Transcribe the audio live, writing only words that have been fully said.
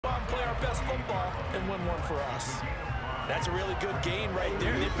football and win one for us. That's a really good gain right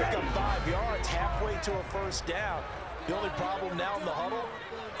there. They pick up 5 yards halfway to a first down. The only problem now in the huddle,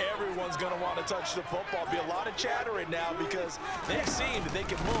 everyone's going to want to touch the football. Be a lot of chattering now because they've seen that they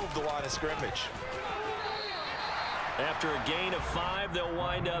can move the line of scrimmage. After a gain of 5, they'll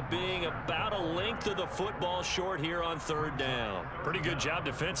wind up being about a length of the football short here on third down. Pretty good job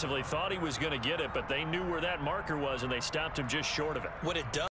defensively. Thought he was going to get it, but they knew where that marker was, and they stopped him just short of it. What it does